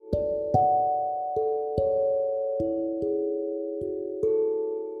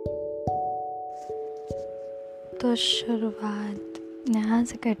तो शुरुआत यहाँ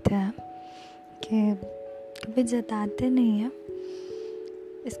से करते हैं कि कभी जताते नहीं हैं।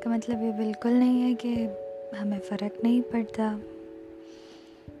 इसका मतलब ये बिल्कुल नहीं है कि हमें फ़र्क नहीं पड़ता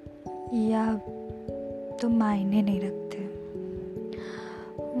या तो मायने नहीं रखते।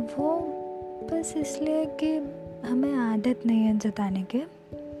 वो बस इसलिए कि हमें आदत नहीं है जताने के।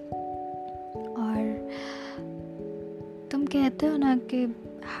 और तुम कहते हो ना कि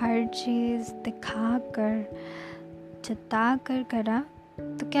हर चीज़ दिखा कर जता कर करा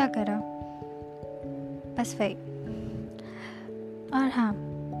तो क्या करा, बस वही। और हाँ,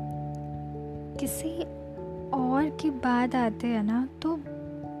 किसी और की बात आती है ना तो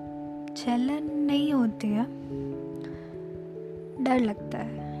जलन नहीं होती है, डर लगता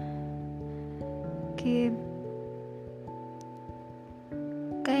है कि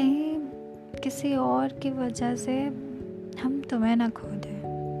कहीं किसी और की वजह से हम तुम्हें ना खो दें।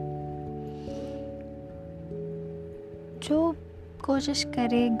 जो कोशिश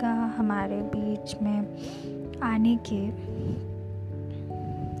करेगा हमारे बीच में आने की,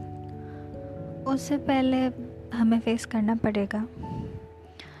 उससे पहले हमें फेस करना पड़ेगा।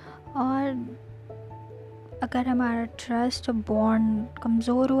 और अगर हमारा ट्रस्ट और बॉन्ड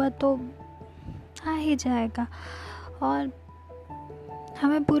कमज़ोर हुआ तो आ ही जाएगा। और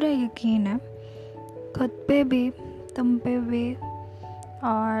हमें पूरा यकीन है खुद पे भी, तुम पे भी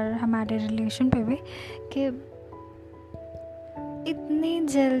और हमारे रिलेशन पे भी कि इतनी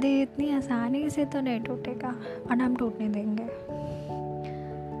जल्दी इतनी आसानी से तो नहीं टूटेगा और हम टूटने देंगे।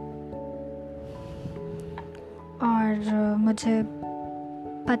 और मुझे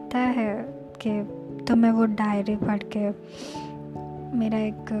पता है कि तुम्हें वो डायरी पढ़ के मेरा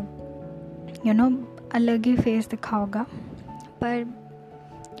एक अलग ही फेस दिखा होगा, पर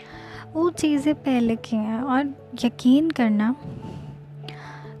वो चीज़ें पहले की हैं। और यकीन करना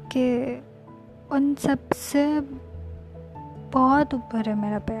कि उन सब से बहुत ऊपर है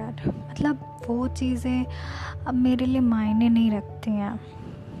मेरा प्यार। मतलब वो चीज़ें अब मेरे लिए मायने नहीं रखती हैं।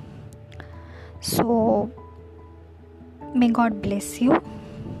 सो may God bless you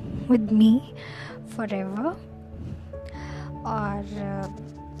with me forever. और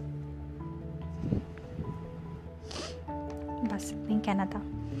बस इतना ही कहना था।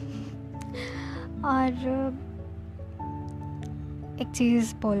 और एक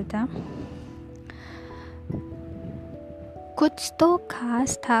चीज़ बोलता, कुछ तो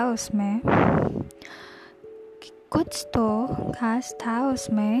खास था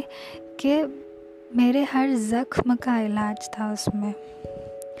उसमें कि मेरे हर ज़ख्म का इलाज था उसमें।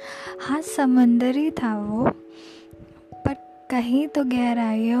 हाँ, समुंदरी था वो, पर कहीं तो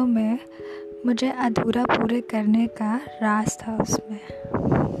गहराइयों में मुझे अधूरा पूरे करने का राज था उसमें।